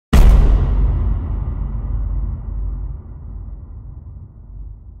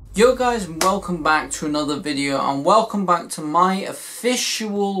Yo guys, welcome back to another video and welcome back to my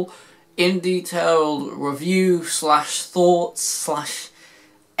official in detailed review slash thoughts slash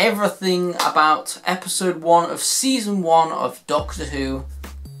everything about episode 1 of season 1 of Doctor Who,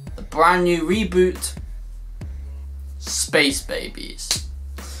 the brand new reboot, Space Babies.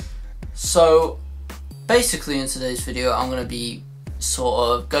 So basically in today's video I'm going to be sort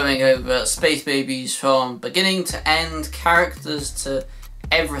of going over Space Babies from beginning to end, characters to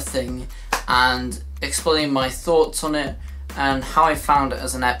everything, and explain my thoughts on it and how I found it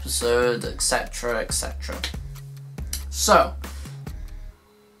as an episode, etc, etc. So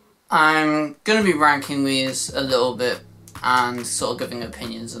I'm going to be ranking these a little bit and sort of giving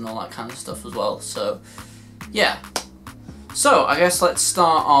opinions and all that kind of stuff as well, so yeah. So I guess let's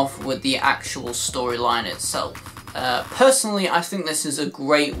start off with the actual storyline itself. Personally, I think this is a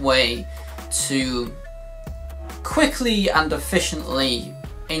great way to quickly and efficiently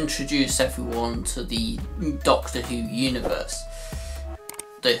introduce everyone to the Doctor Who universe.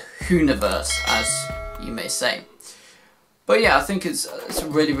 The Whoniverse, as you may say. But yeah, I think it's a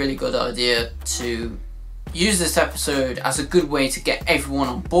really good idea to use this episode as a good way to get everyone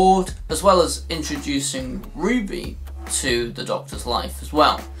on board, as well as introducing Ruby to the Doctor's life as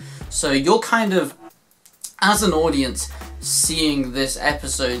well. So you're kind of, as an audience, seeing this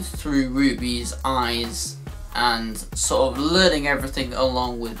episode through Ruby's eyes and sort of learning everything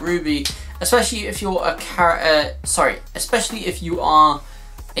along with Ruby, especially if you're especially if you are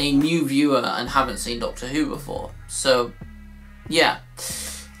a new viewer and haven't seen Doctor Who before. So yeah,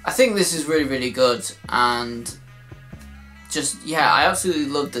 I think this is really good, and just, yeah, I absolutely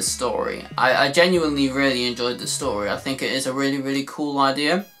love this story. I genuinely really enjoyed the story. I think it is a really cool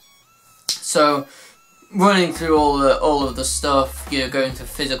idea. So running through all of the stuff, you know, going to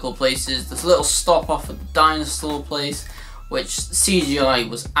physical places. There's a little stop off at the dinosaur place, which CGI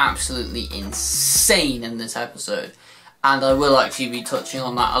was absolutely insane in this episode, and I will actually be touching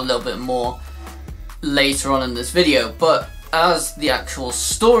on that a little bit more later on in this video. But as the actual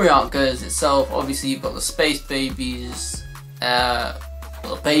story arc goes itself, obviously you've got the Space Babies,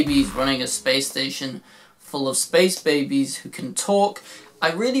 babies running a space station full of space babies who can talk.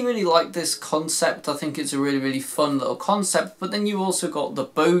 I really like this concept. I think it's a really fun little concept. But then you also got the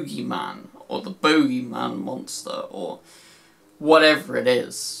Bogeyman, or the Bogeyman monster, or whatever it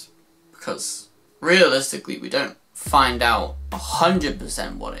is, because realistically we don't find out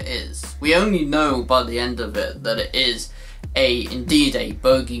 100% what it is. We only know by the end of it that it is indeed a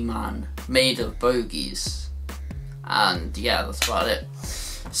Bogeyman made of bogies, and yeah, that's about it.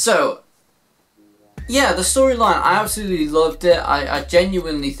 So yeah, the storyline, I absolutely loved it. I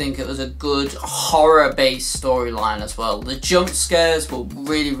genuinely think it was a good horror-based storyline as well. The jump scares were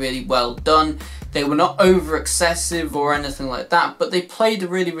really well done. They were not over-excessive or anything like that, but they played a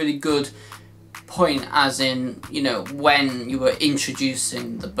really good point, as in, you know, when you were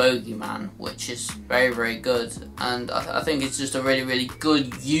introducing the Bogeyman, which is very good. And I think it's just a really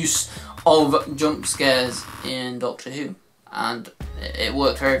good use of jump scares in Doctor Who, and it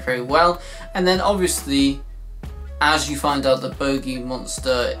worked very well. And then obviously, as you find out, the bogey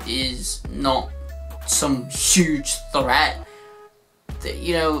monster is not some huge threat,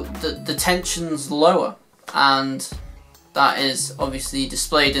 you know, the tension's lower, and that is obviously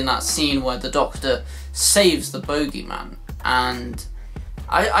displayed in that scene where the Doctor saves the Bogeyman. And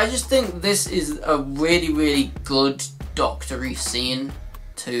I just think this is a really good Doctor-y scene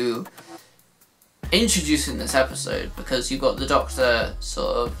to introduce in this episode, because you've got the Doctor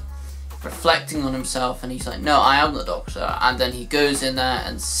sort of reflecting on himself, and he's like, no, I am the Doctor, and then he goes in there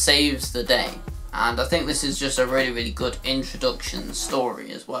and saves the day. And I think this is just a really good introduction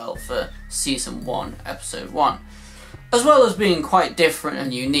story as well for season 1, episode 1, as well as being quite different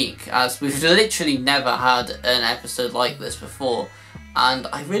and unique, as we've literally never had an episode like this before, and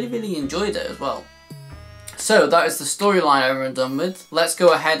I really enjoyed it as well. So that is the storyline over and done with. Let's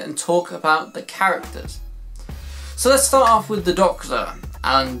go ahead and talk about the characters. So let's start off with the Doctor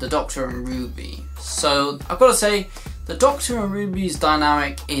and Ruby. So I've got to say, the Doctor and Ruby's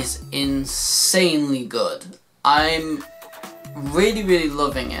dynamic is insanely good. I'm really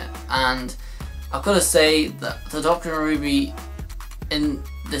loving it, and I've got to say that the Doctor and Ruby in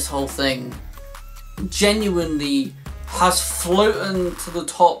this whole thing genuinely has floated to the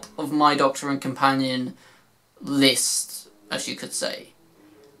top of my Doctor and Companion list, as you could say.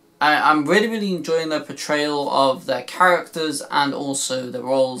 I'm really enjoying their portrayal of their characters and also their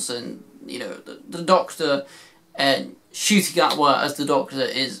roles, and you know, the Doctor and Ncuti Gatwa as the Doctor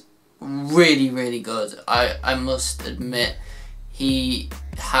is really good. I must admit, he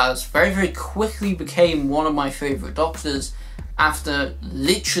has very quickly became one of my favourite Doctors, after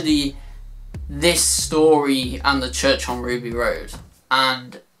literally this story and the church on Ruby Road.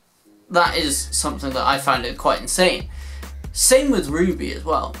 And that is something that I find it quite insane. Same with Ruby as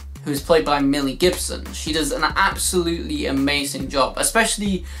well, who's played by Millie Gibson. She does an absolutely amazing job,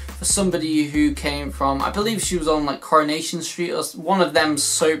 especially for somebody who came from, I believe she was on like Coronation Street or one of them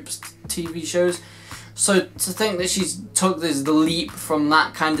soaps TV shows. So to think that she's took this leap from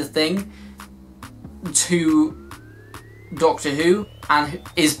that kind of thing to Doctor Who and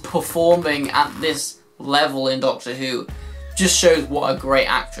is performing at this level in Doctor Who just shows what a great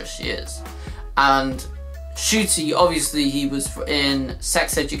actress she is. And Ncuti, obviously he was in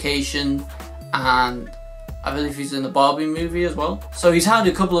Sex Education, and I believe he's in the Barbie movie as well. So he's had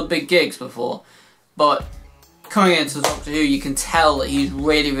a couple of big gigs before, but coming into Doctor Who, you can tell that he's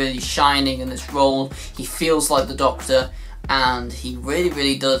really, really shining in this role. He feels like the Doctor, and he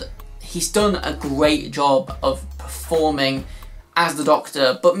really does. He's done a great job of performing as the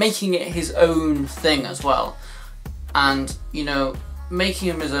Doctor, but making it his own thing as well. And, you know, making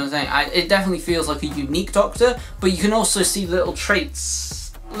him his own thing. It definitely feels like a unique Doctor, but you can also see little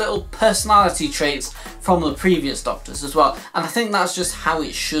traits, little personality traits from the previous Doctors as well. And I think that's just how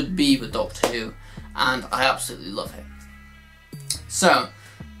it should be with Doctor Who, and I absolutely love it. So,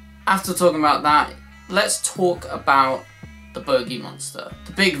 after talking about that, let's talk about the Bogey Monster,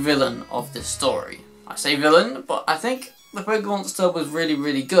 the big villain of this story. I say villain, but I think the Bogey Monster was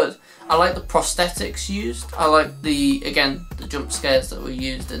really good. I like the prosthetics used. I like the jump scares that were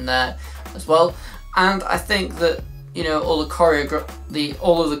used in there as well. And I think that, you know, all of the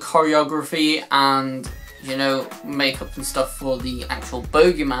choreography and, you know, makeup and stuff for the actual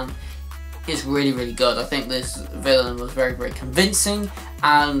Bogeyman is really good. I think this villain was very convincing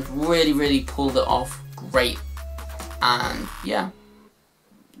and really pulled it off great. And yeah,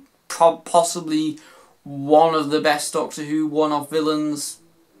 possibly one of the best Doctor Who one-off villains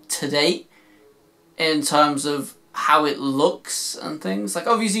to date in terms of how it looks and things. Like,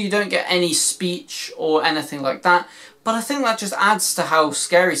 obviously you don't get any speech or anything like that, but I think that just adds to how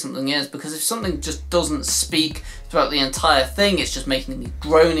scary something is, because if something just doesn't speak throughout the entire thing, it's just making these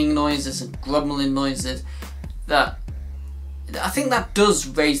groaning noises and grumbling noises, that I think that does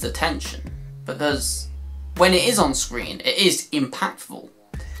raise the tension, because when it is on screen, it is impactful.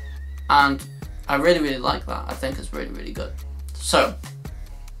 And I really like that. I think it's really good. So,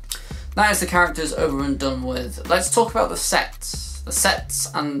 that is the characters over and done with. Let's talk about the sets. The sets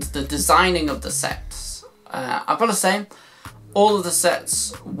and the designing of the sets. I've got to say, all of the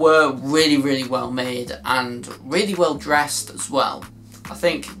sets were really well made and really well dressed as well. I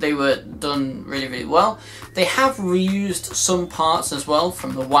think they were done really well. They have reused some parts as well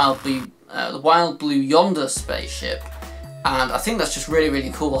from the Wild Blue Yonder spaceship. And I think that's just really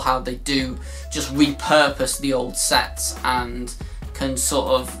cool how they do just repurpose the old sets and can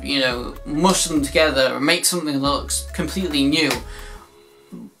sort of, you know, mush them together and make something that looks completely new,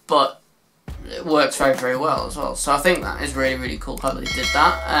 but it works very well as well. So I think that is really cool how they did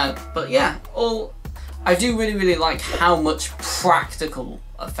that. But yeah, I do really like how much practical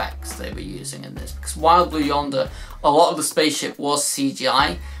effects they were using in this, because Wild Blue Yonder, a lot of the spaceship was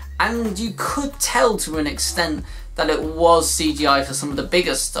CGI, and you could tell to an extent that it was CGI for some of the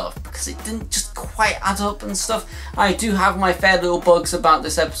bigger stuff, because it didn't just quite add up and stuff. I do have my fair little bugs about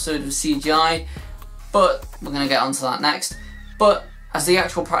this episode of CGI, but we're going to get onto that next. But as the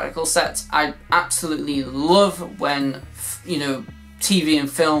actual practical sets, I absolutely love when, you know, TV and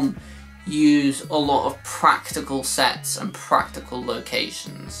film use a lot of practical sets and practical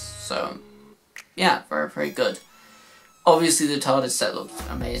locations. So yeah, very good. Obviously the TARDIS set looks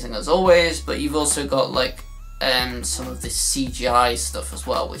amazing as always, but you've also got like some of this CGI stuff as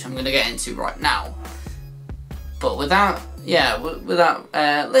well, which I'm going to get into right now. But let's get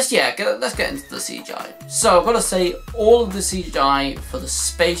into the CGI. So I've got to say, all of the CGI for the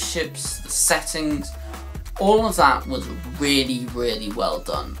spaceships, the settings, all of that was really well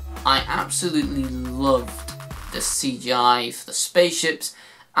done. I absolutely loved the CGI for the spaceships,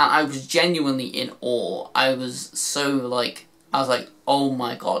 and I was genuinely in awe. I was like, oh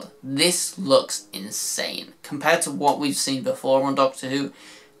my god, this looks insane. Compared to what we've seen before on Doctor Who,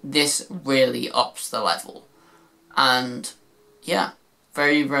 this really ups the level. And yeah,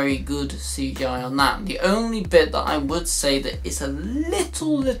 very good CGI on that. The only bit that I would say that is a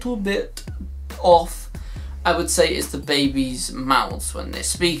little bit off, I would say, is the babies' mouths when they're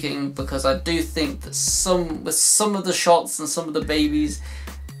speaking, because I do think that with some of the shots and some of the babies,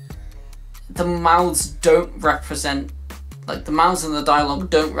 the mouths don't represent, like the mouths and the dialogue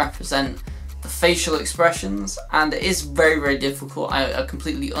don't represent the facial expressions, and it is very difficult. I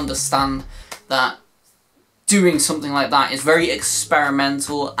completely understand that doing something like that is very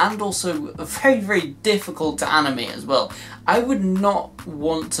experimental and also very, very difficult to animate as well. I would not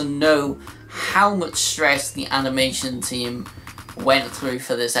want to know how much stress the animation team went through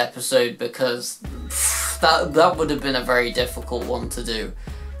for this episode, because that would have been a very difficult one to do.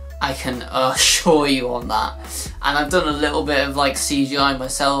 I can assure you on that. And I've done a little bit of like CGI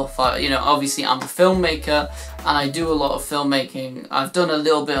myself. You know, obviously I'm a filmmaker and I do a lot of filmmaking. I've done a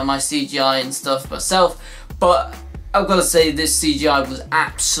little bit of my CGI and stuff myself, but I've got to say this CGI was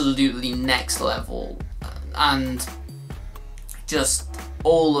absolutely next level, and just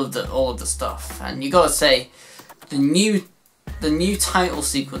all of the stuff. And you got to say the new title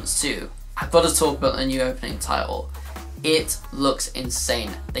sequence too. I've got to talk about the new opening title. It looks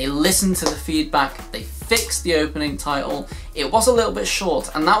insane. They listened to the feedback, they fixed the opening title. It was a little bit short,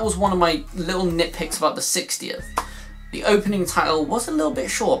 and that was one of my little nitpicks about the 60th. The opening title was a little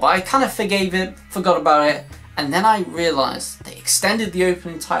bit short, but I kind of forgave it, forgot about it, and then I realised they extended the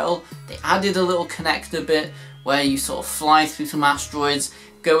opening title, they added a little connector bit where you sort of fly through some asteroids,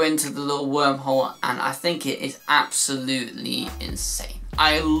 go into the little wormhole, and I think it is absolutely insane.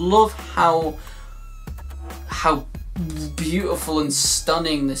 I love how beautiful and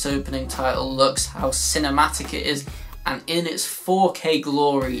stunning this opening title looks, how cinematic it is, and in its 4K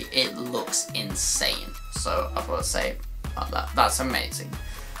glory it looks insane. So I've got to say that's amazing.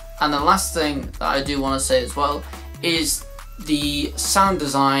 And the last thing that I do want to say as well is the sound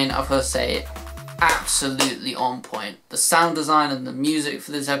design. I've got to say, absolutely on point. The sound design and the music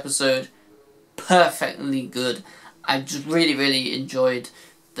for this episode, perfectly good. I just really enjoyed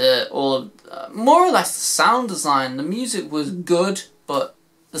more or less the sound design. The music was good, but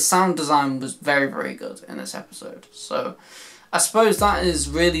the sound design was very good in this episode. So I suppose that is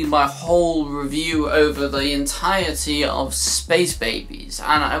really my whole review over the entirety of Space Babies,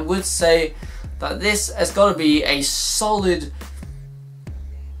 and I would say that this has got to be a solid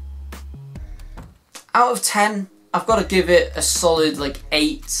out of 10. I've got to give it a solid like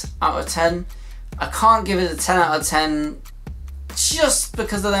 8 out of 10. I can't give it a 10 out of 10 just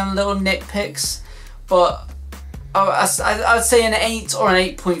because of them little nitpicks, but I'd say an 8 or an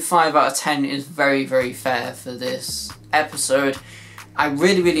 8.5 out of 10 is very fair for this episode. I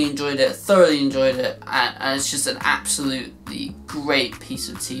really enjoyed it, thoroughly enjoyed it, and it's just an absolutely great piece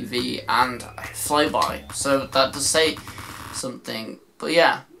of TV, and I fly by, so that does say something. But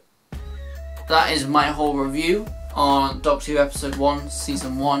yeah, that is my whole review on Doctor Who Episode 1,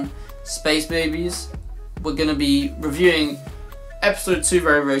 Season 1, Space Babies. We're going to be reviewing Episode 2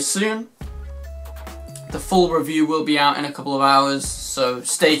 very soon. The full review will be out in a couple of hours, so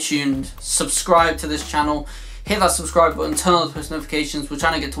stay tuned, subscribe to this channel, hit that subscribe button, turn on the post notifications. We're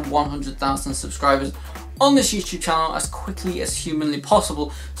trying to get to 100,000 subscribers on this YouTube channel as quickly as humanly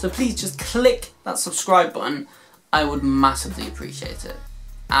possible, so please just click that subscribe button. I would massively appreciate it.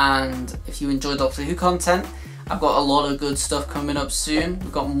 And if you enjoy Doctor Who content, I've got a lot of good stuff coming up soon.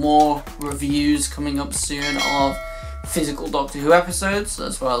 We've got more reviews coming up soon of physical Doctor Who episodes,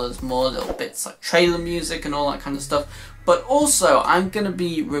 as well as more little bits like trailer music and all that kind of stuff. But also, I'm going to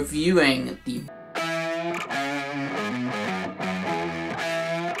be reviewing the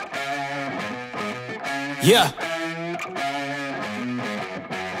Yeah.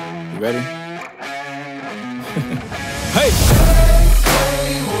 You ready? Hey.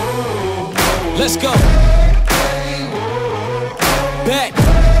 Let's go. Back.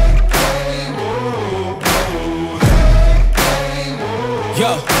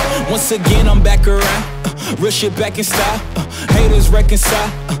 Yo, once again I'm back around. Real shit back in style. Haters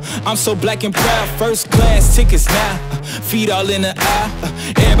reconcile. I'm so black and proud. First class tickets now. Feet all in the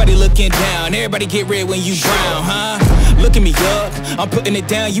eye. Everybody looking down. Everybody get red when you brown, huh? Look at me up. I'm putting it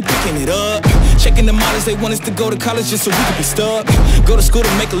down, you picking it up. Checking the models, they want us to go to college just so we can be stuck. Go to school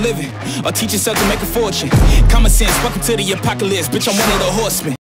to make a living, or teach yourself to make a fortune. Common sense, welcome to the apocalypse. Bitch, I'm one of the horsemen.